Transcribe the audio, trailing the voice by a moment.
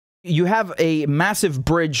you have a massive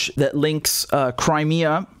bridge that links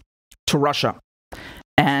Crimea to Russia,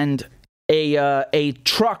 and a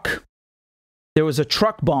truck. There was a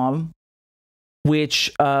truck bomb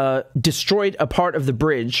which destroyed a part of the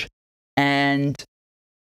bridge, and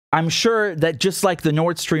I'm sure that just like the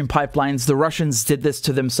Nord Stream pipelines, the Russians did this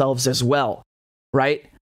to themselves as well, right?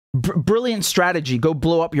 Brilliant strategy. Go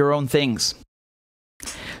blow up your own things.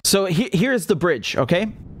 So here's the bridge,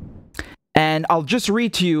 okay? And I'll just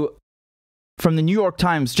read to you from the New York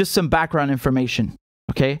Times, just some background information,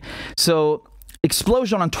 okay? So,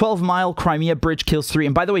 explosion on 12-mile Crimea bridge kills 3.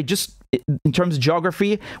 And by the way, just in terms of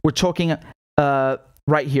geography, we're talking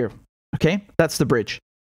right here, okay? That's the bridge.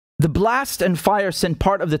 The blast and fire sent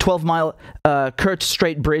part of the 12-mile Kerch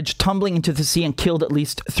Strait bridge tumbling into the sea and killed at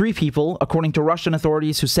least 3 people, according to Russian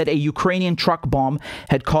authorities who said a Ukrainian truck bomb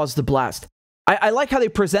had caused the blast. I like how they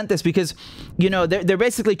present this because, you know, they're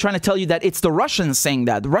basically trying to tell you that it's the Russians saying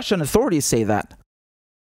that. The Russian authorities say that.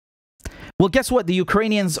 Well, guess what? The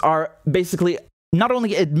Ukrainians are basically not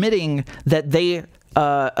only admitting that they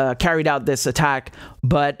carried out this attack,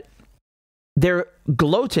 but they're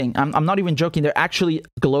gloating. I'm not even joking. They're actually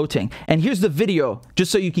gloating. And here's the video,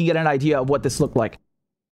 just so you can get an idea of what this looked like.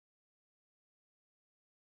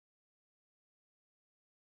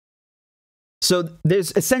 So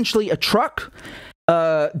there's essentially a truck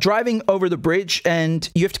driving over the bridge, and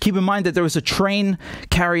you have to keep in mind that there was a train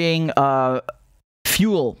carrying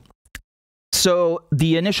fuel. So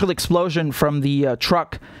the initial explosion from the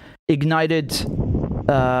truck ignited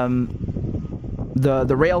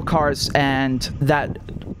the rail cars, and that's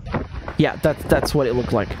what it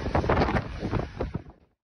looked like.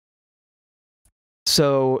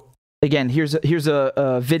 So again, here's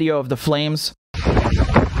a video of the flames.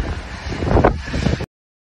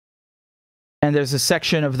 And there's a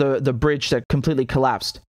section of the bridge that completely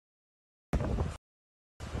collapsed.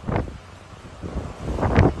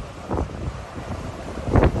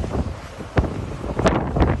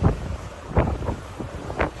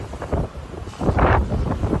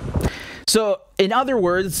 So, in other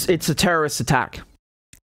words, it's a terrorist attack.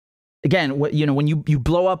 Again, you know, when you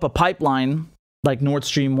blow up a pipeline like Nord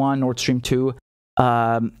Stream 1, Nord Stream 2,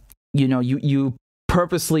 you know, you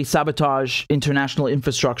purposely sabotage international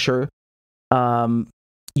infrastructure.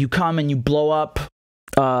 You come and you blow up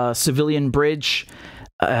a civilian bridge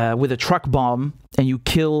with a truck bomb, and you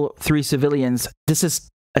kill 3 civilians. This is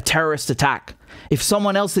a terrorist attack. If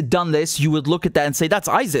someone else had done this, you would look at that and say, that's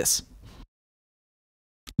ISIS.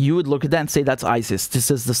 You would look at that and say, that's ISIS.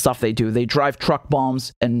 This is the stuff they do. They drive truck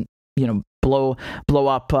bombs and, you know, blow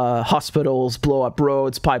up hospitals, blow up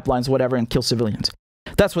roads, pipelines, whatever, and kill civilians.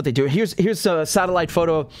 That's what they do. Here's a satellite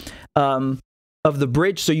photo of the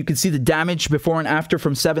bridge, so you can see the damage before and after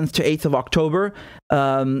from 7th to 8th of October.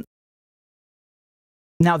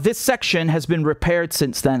 Now, this section has been repaired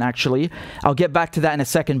since then, actually. I'll get back to that in a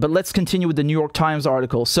second, but let's continue with the New York Times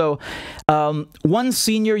article. So, one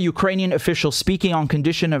senior Ukrainian official speaking on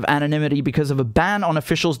condition of anonymity because of a ban on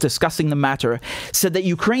officials discussing the matter said that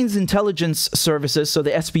Ukraine's intelligence services, so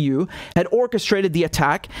the SBU, had orchestrated the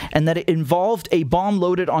attack and that it involved a bomb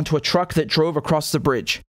loaded onto a truck that drove across the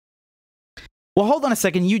bridge. Well, hold on a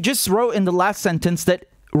second. You just wrote in the last sentence that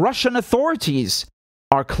Russian authorities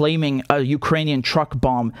are claiming a Ukrainian truck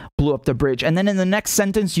bomb blew up the bridge. And then in the next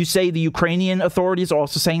sentence, you say the Ukrainian authorities are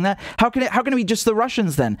also saying that. How can it be just the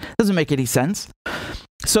Russians then? Doesn't make any sense.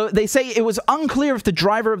 So they say it was unclear if the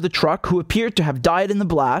driver of the truck, who appeared to have died in the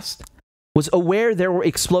blast, was aware there were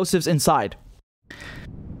explosives inside.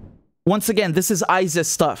 Once again, this is ISIS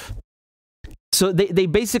stuff. So they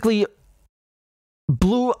basically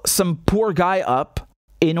blew some poor guy up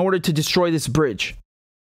in order to destroy this bridge.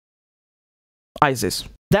 ISIS.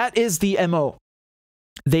 That is the MO.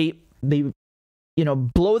 They you know,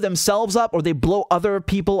 blow themselves up, or they blow other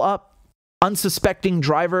people up, unsuspecting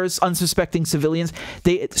drivers, unsuspecting civilians.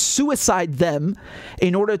 They suicide them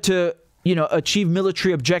in order to, you know, achieve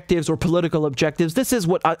military objectives or political objectives. This is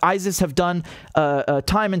what ISIS have done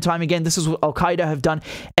time and time again. This is what Al-Qaeda have done.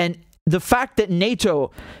 And the fact that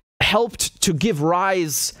NATO helped to give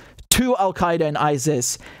rise to Al-Qaeda and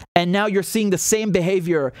ISIS, and now you're seeing the same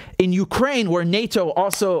behavior in Ukraine, where NATO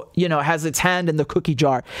also, you know, has its hand in the cookie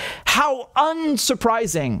jar. How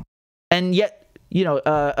unsurprising, and yet, you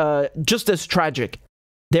know, just as tragic.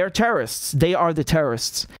 They're terrorists. They are the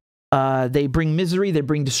terrorists. They bring misery, they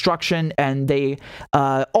bring destruction, and they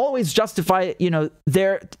always justify, you know,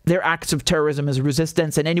 their acts of terrorism as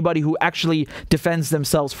resistance. And anybody who actually defends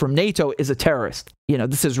themselves from NATO is a terrorist. You know,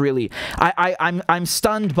 this is really, I'm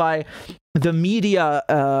stunned by the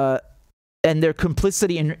media and their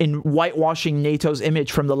complicity in whitewashing NATO's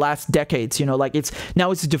image from the last decades. You know, like it's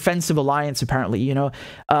a defensive alliance, apparently, you know,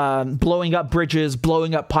 blowing up bridges,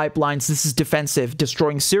 blowing up pipelines. This is defensive.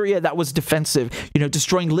 Destroying Syria, that was defensive. You know,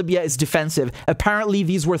 destroying Libya is defensive. Apparently,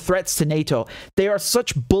 these were threats to NATO. They are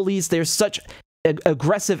such bullies. They're such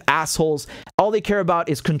aggressive assholes. All they care about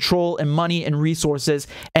is control and money and resources,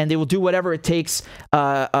 and they will do whatever it takes.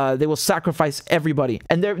 They will sacrifice everybody,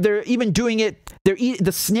 and they're even doing it.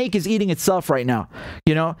 The snake is eating itself right now.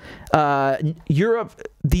 You know, Europe.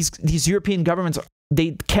 These European governments,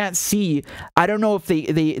 they can't see. I don't know if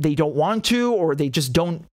they don't want to, or they just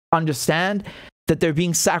don't understand that they're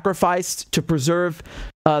being sacrificed to preserve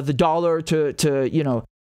the dollar, to you know,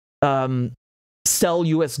 sell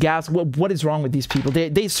U.S. gas. What is wrong with these people?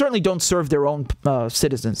 They certainly don't serve their own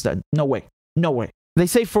citizens. No way. No way. They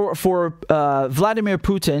say for Vladimir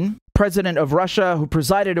Putin, president of Russia, who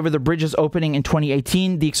presided over the bridge's opening in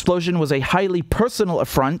 2018, the explosion was a highly personal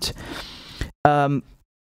affront,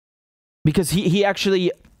 because he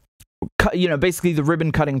actually, you know, basically the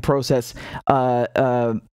ribbon cutting process,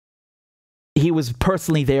 he was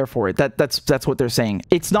personally there for it. That's what they're saying.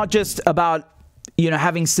 It's not just about, you know,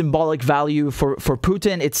 having symbolic value for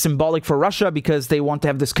Putin. It's symbolic for Russia because they want to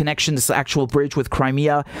have this connection, this actual bridge with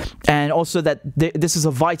Crimea, and also that this is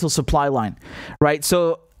a vital supply line, right?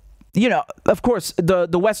 So, you know, of course, the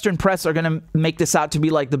Western press are going to make this out to be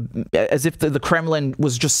like as if the Kremlin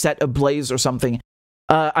was just set ablaze or something.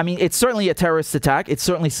 I mean, it's certainly a terrorist attack. It's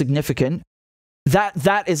certainly significant.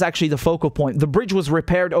 That is actually the focal point. The bridge was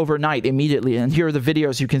repaired overnight, immediately, and here are the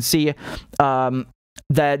videos. You can see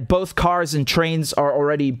that both cars and trains are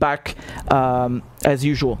already back as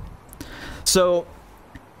usual. So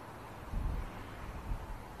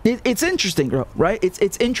it's interesting, right?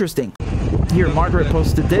 It's interesting. Here, Margaret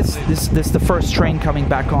posted this is the first train coming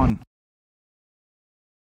back on.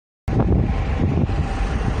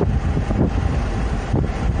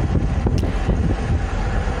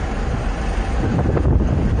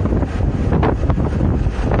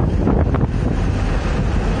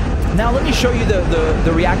 Now let me show you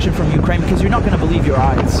the reaction from Ukraine, because you're not going to believe your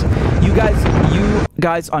eyes. You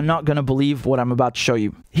guys are not going to believe what I'm about to show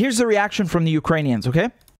you. Here's the reaction from the Ukrainians, okay?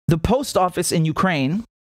 The post office in Ukraine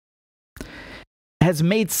has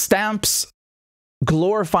made stamps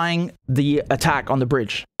glorifying the attack on the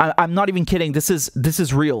bridge. I'm not even kidding. This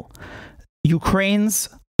is real. Ukraine's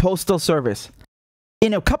postal service,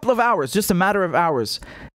 in a couple of hours, just a matter of hours,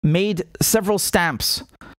 made several stamps.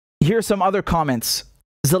 Here are some other comments.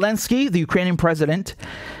 Zelensky, the Ukrainian president,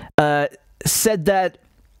 said that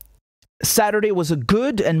Saturday was a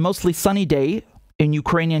good and mostly sunny day in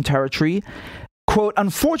Ukrainian territory. Quote,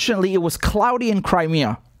 unfortunately, it was cloudy in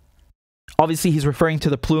Crimea. Obviously, he's referring to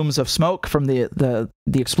the plumes of smoke from the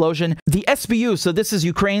explosion. The SBU, so this is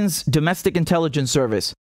Ukraine's domestic intelligence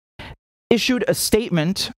service, issued a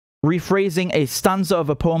statement rephrasing a stanza of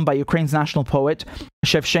a poem by Ukraine's national poet,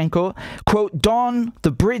 Shevchenko. Quote, dawn,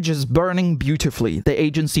 the bridge is burning beautifully, the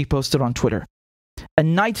agency posted on Twitter. A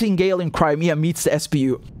nightingale in Crimea meets the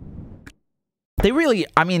SBU. They really,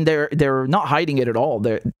 I mean, they're not hiding it at all.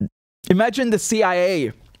 Imagine the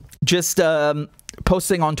CIA just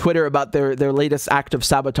posting on Twitter about their latest act of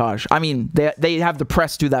sabotage. I mean, they have the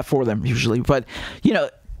press do that for them usually, but, you know,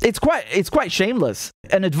 it's quite shameless.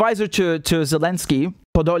 An advisor to Zelensky,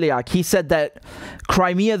 Podolyak, he said that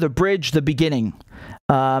Crimea, the bridge, the beginning,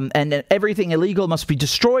 and everything illegal must be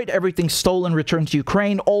destroyed, everything stolen returned to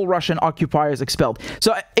Ukraine, all Russian occupiers expelled.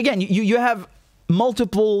 So again, you have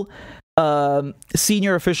multiple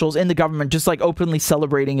senior officials in the government just like openly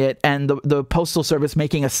celebrating it, and the postal service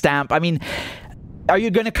making a stamp. I mean, are you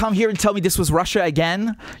going to come here and tell me this was Russia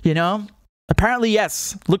again? You know? Apparently,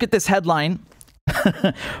 yes. Look at this headline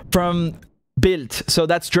from Bild. So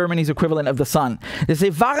that's Germany's equivalent of The Sun. They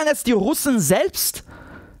say, waren es die Russen selbst?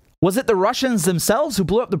 Was it the Russians themselves who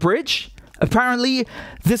blew up the bridge? Apparently,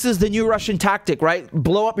 this is the new Russian tactic, right?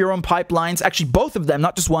 Blow up your own pipelines. Actually, both of them,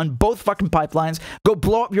 not just one, both fucking pipelines. Go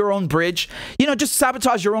blow up your own bridge. You know, just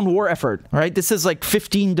sabotage your own war effort, right? This is like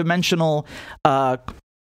 15-dimensional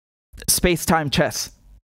space-time chess.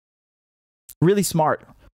 Really smart.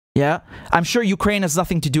 Yeah, I'm sure Ukraine has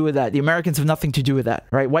nothing to do with that. The Americans have nothing to do with that,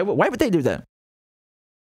 right? Why would they do that?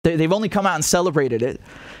 They've only come out and celebrated it.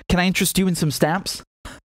 Can I interest you in some stamps?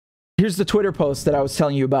 Here's the Twitter post that I was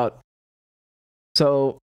telling you about.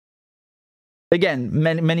 So, again,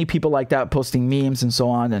 many people like that posting memes and so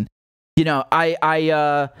on, and you know, I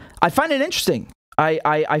find it interesting.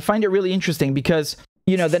 I find it really interesting because,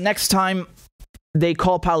 you know, the next time they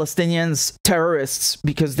call Palestinians terrorists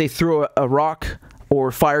because they threw a rock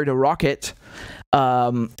or fired a rocket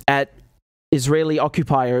at Israeli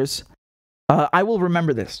occupiers, I will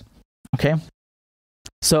remember this. Okay?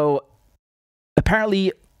 So,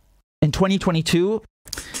 apparently, in 2022,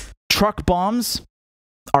 truck bombs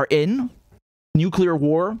are in. Nuclear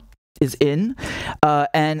war is in.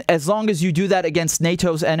 And as long as you do that against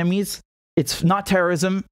NATO's enemies, it's not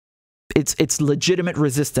terrorism. It's legitimate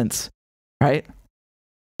resistance, right?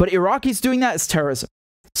 But Iraqis doing that is terrorism.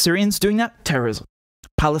 Syrians doing that, terrorism.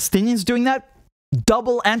 Palestinians doing that,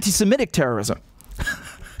 double anti-Semitic terrorism.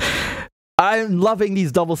 I'm loving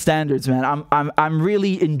these double standards, man. I'm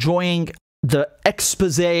really enjoying the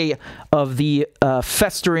expose of the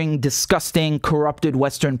festering, disgusting, corrupted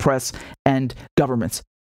Western press and governments.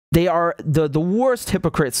 They are the worst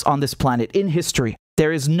hypocrites on this planet in history.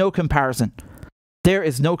 There is no comparison. There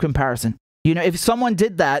is no comparison. You know, if someone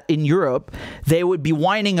did that in Europe, they would be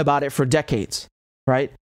whining about it for decades,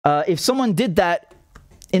 right? If someone did that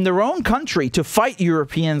in their own country to fight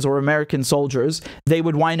Europeans or American soldiers, they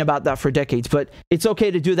would whine about that for decades. But it's okay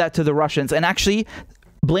to do that to the Russians, and actually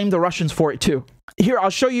blame the Russians for it too. Here, I'll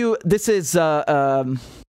show you. This is from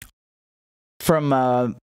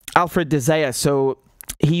Alfred de Zaya. So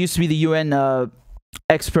he used to be the UN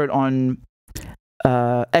expert on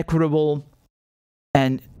equitable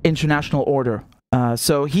and international order.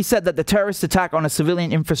 So he said that the terrorist attack on a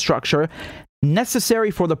civilian infrastructure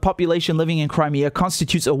necessary for the population living in Crimea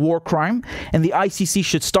constitutes a war crime, and the ICC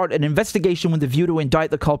should start an investigation with the view to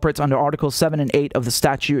indict the culprits under Articles 7 and 8 of the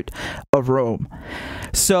Statute of Rome.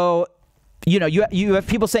 So, you know, you have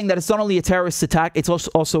people saying that it's not only a terrorist attack, it's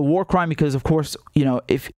also a war crime because, of course, you know,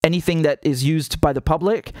 if anything that is used by the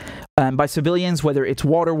public, by civilians, whether it's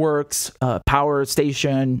waterworks, power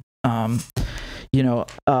station, you know,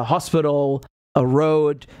 a hospital, a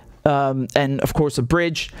road, and, of course, a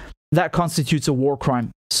bridge, that constitutes a war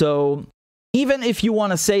crime. So even if you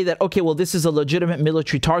want to say that, okay, well, this is a legitimate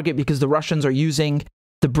military target because the Russians are using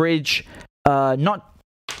the bridge not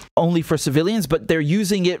only for civilians, but they're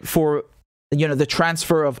using it for, you know, the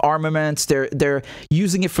transfer of armaments. They're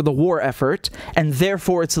using it for the war effort, and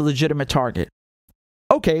therefore it's a legitimate target.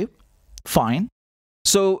 Okay, fine.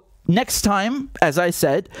 So next time, as I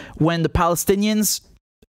said, when the Palestinians,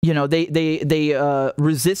 you know, they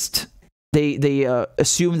resist, they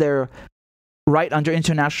assume their right under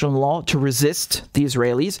international law to resist the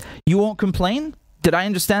Israelis, you won't complain? Did I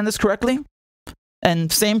understand this correctly? And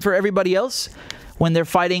same for everybody else. When they're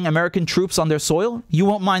fighting American troops on their soil, you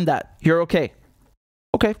won't mind that. You're okay.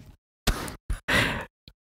 Okay.